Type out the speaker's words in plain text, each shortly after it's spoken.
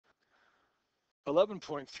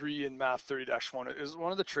11.3 in Math 30-1 is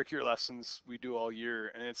one of the trickier lessons we do all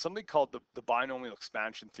year, and it's something called the binomial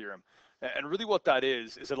expansion theorem. And really what that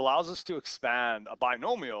is it allows us to expand a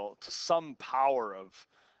binomial to some power of,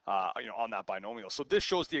 on that binomial. So this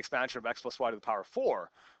shows the expansion of x plus y to the power of 4.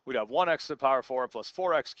 We'd have 1x to the power of 4 plus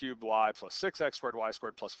 4x cubed y plus 6x squared y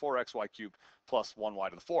squared plus 4xy cubed plus 1y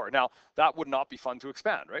to the 4. Now, that would not be fun to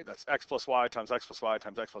expand, right? That's x plus y times x plus y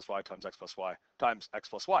times x plus y times x plus y times x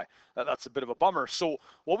plus y. That's a bit of a bummer. So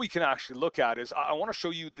what we can actually look at is I want to show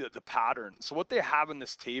you the pattern. So what they have in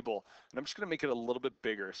this table, and I'm just going to make it a little bit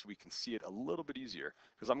bigger so we can see it a little bit easier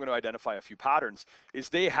because I'm going to identify a few patterns, is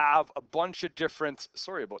they have a bunch of different,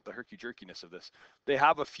 sorry about the herky-jerkiness of this, they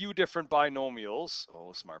have a few different binomials,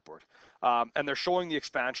 oh, smartboard, and they're showing the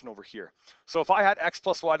expansion over here. So if I had x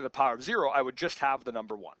plus y to the power of 0, I would just have the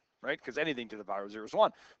number 1. Right? Because anything to the power of 0 is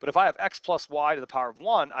 1. But if I have x plus y to the power of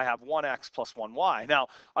 1, I have 1x plus 1y. Now,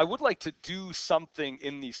 I would like to do something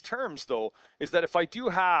in these terms, though, is that if I do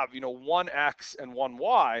have, 1x and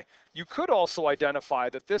 1y, you could also identify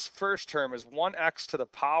that this first term is 1x to the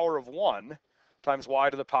power of 1 times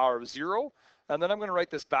y to the power of 0. And then I'm going to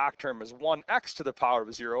write this back term as 1x to the power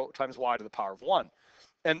of 0 times y to the power of 1.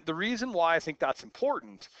 And the reason why I think that's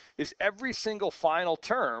important is every single final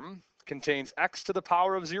term contains x to the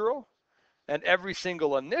power of 0, and every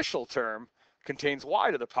single initial term contains y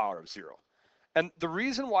to the power of 0. And the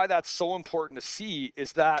reason why that's so important to see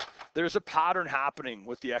is that there's a pattern happening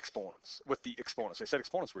with the exponents. I said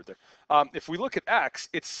exponents word there. If we look at x,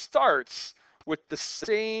 it starts with the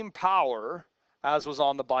same power as was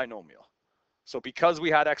on the binomial. So because we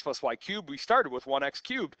had x plus y cubed, we started with 1x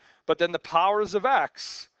cubed, but then the powers of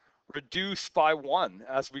x reduce by 1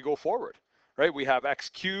 as we go forward, right? We have x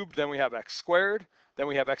cubed, then we have x squared, then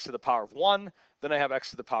we have x to the power of 1, then I have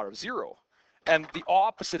x to the power of 0. And the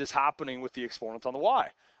opposite is happening with the exponent on the y.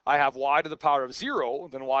 I have y to the power of 0,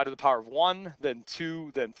 then y to the power of 1, then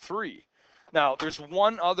 2, then 3. Now, there's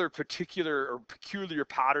one other particular or peculiar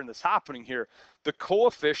pattern that's happening here. The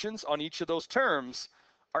coefficients on each of those terms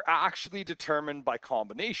are actually determined by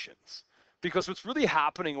combinations. Because what's really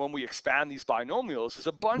happening when we expand these binomials is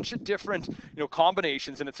a bunch of different,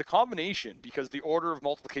 combinations, and it's a combination because the order of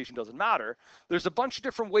multiplication doesn't matter. There's a bunch of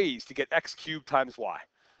different ways to get x cubed times y.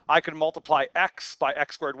 I could multiply x by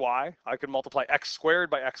x squared y. I could multiply x squared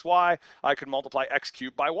by xy. I could multiply x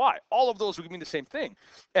cubed by y. All of those would mean the same thing.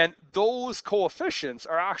 And those coefficients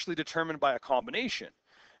are actually determined by a combination.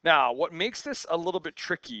 Now, what makes this a little bit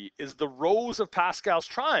tricky is the rows of Pascal's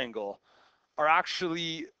triangle are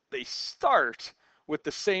actually, they start with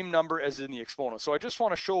the same number as in the exponent. So I just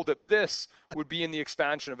want to show that this would be in the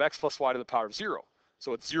expansion of x plus y to the power of 0.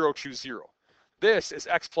 So it's 0, choose 0. This is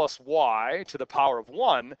x plus y to the power of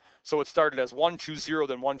 1. So it started as 1, choose 0,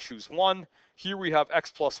 then 1, choose 1. Here we have x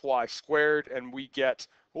plus y squared, and we get,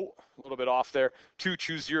 oh, a little bit off there, 2,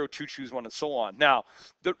 choose 0, 2, choose 1, and so on. Now,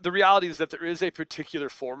 the reality is that there is a particular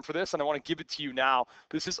form for this, and I want to give it to you now.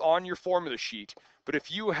 This is on your formula sheet. But if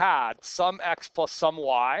you had some x plus some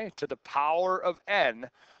y to the power of n,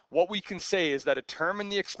 what we can say is that a term in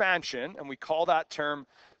the expansion, and we call that term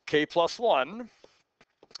k plus 1,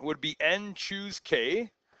 would be n choose k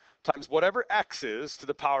times whatever x is to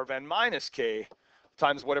the power of n minus k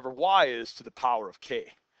times whatever y is to the power of k.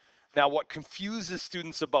 Now, what confuses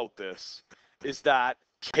students about this is that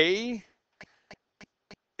k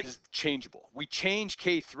is changeable. We change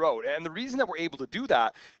k throughout. And the reason that we're able to do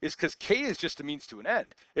that is because k is just a means to an end.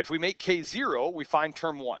 If we make k 0, we find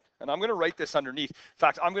term 1. And I'm going to write this underneath. In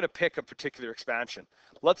fact, I'm going to pick a particular expansion.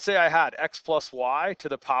 Let's say I had x plus y to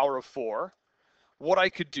the power of 4. What I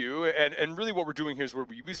could do, and really what we're doing here is we're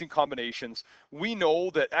using combinations. We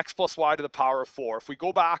know that x plus y to the power of 4, if we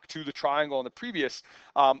go back to the triangle in the previous,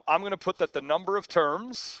 I'm going to put that the number of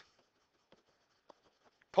terms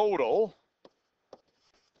total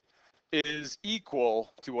is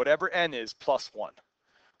equal to whatever n is plus 1.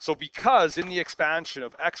 So because in the expansion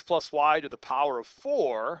of x plus y to the power of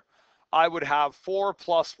 4, I would have 4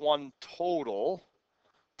 plus 1 total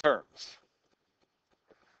terms.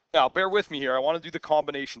 Now, bear with me here. I want to do the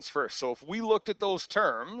combinations first. So if we looked at those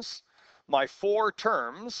terms, my 4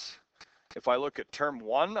 terms, if I look at term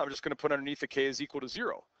 1, I'm just going to put underneath the k is equal to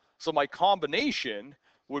 0. So my combination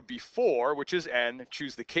would be 4, which is n,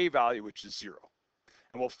 choose the k value, which is 0.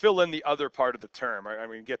 And we'll fill in the other part of the term. I'm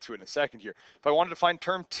going to get to it in a second here. If I wanted to find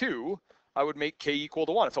term 2, I would make k equal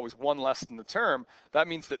to 1. It's always 1 less than the term. That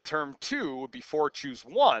means that term 2 would be 4, choose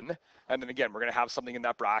 1. And then again, we're going to have something in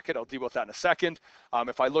that bracket. I'll deal with that in a second.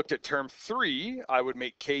 If I looked at term 3, I would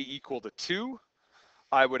make k equal to 2.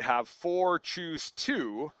 I would have 4, choose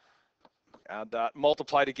 2. Add that,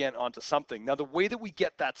 multiplied again onto something. Now, the way that we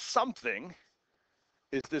get that something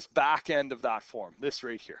is this back end of that form, this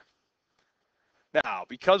right here. Now,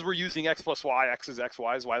 because we're using x plus y, x is x,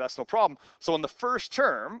 y is y, that's no problem. So in the first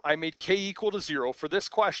term, I made k equal to 0. For this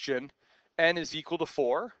question, n is equal to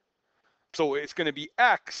 4. So it's going to be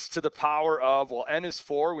x to the power of, well, n is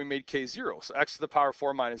 4, we made k 0. So x to the power of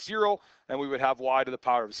 4 minus 0, and we would have y to the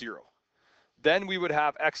power of 0. Then we would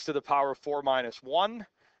have x to the power of 4 minus 1,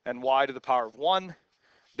 and y to the power of 1.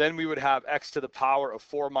 Then we would have x to the power of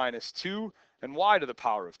 4 minus 2, and y to the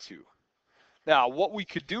power of 2. Now, what we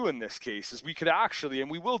could do in this case is we could actually,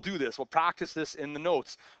 and we will do this, we'll practice this in the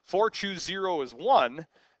notes. 4 choose 0 is 1,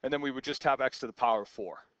 and then we would just have x to the power of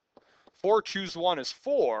 4. 4 choose 1 is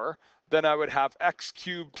 4, then I would have x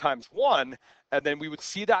cubed times 1, and then we would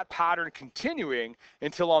see that pattern continuing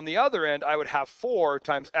until on the other end, I would have 4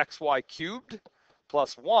 times xy cubed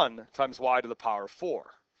plus 1 times y to the power of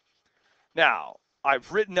 4. Now,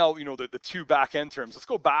 I've written out, the two back end terms. Let's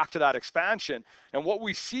go back to that expansion. And what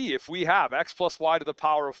we see if we have x plus y to the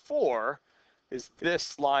power of 4 is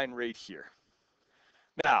this line right here.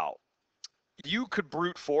 Now, you could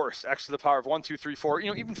brute force x to the power of 1, 2, 3, 4,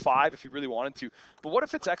 even 5 if you really wanted to. But what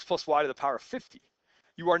if it's x plus y to the power of 50?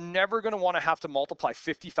 You are never going to want to have to multiply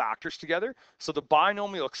 50 factors together. So the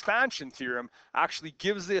binomial expansion theorem actually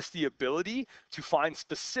gives us the ability to find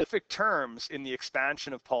specific terms in the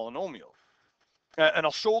expansion of polynomials. And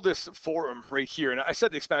I'll show this form right here. And I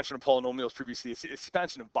said the expansion of polynomials previously, it's the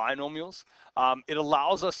expansion of binomials. It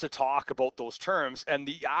allows us to talk about those terms. And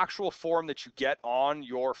the actual form that you get on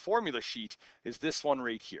your formula sheet is this one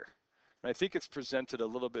right here. And I think it's presented a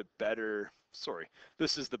little bit better. Sorry,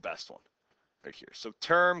 this is the best one right here. So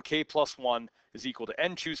term k plus 1 is equal to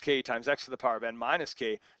n choose k times x to the power of n minus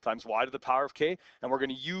k times y to the power of k. And we're going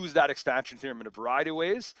to use that expansion theorem in a variety of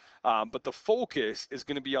ways. But the focus is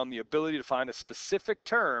going to be on the ability to find a specific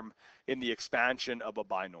term in the expansion of a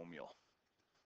binomial.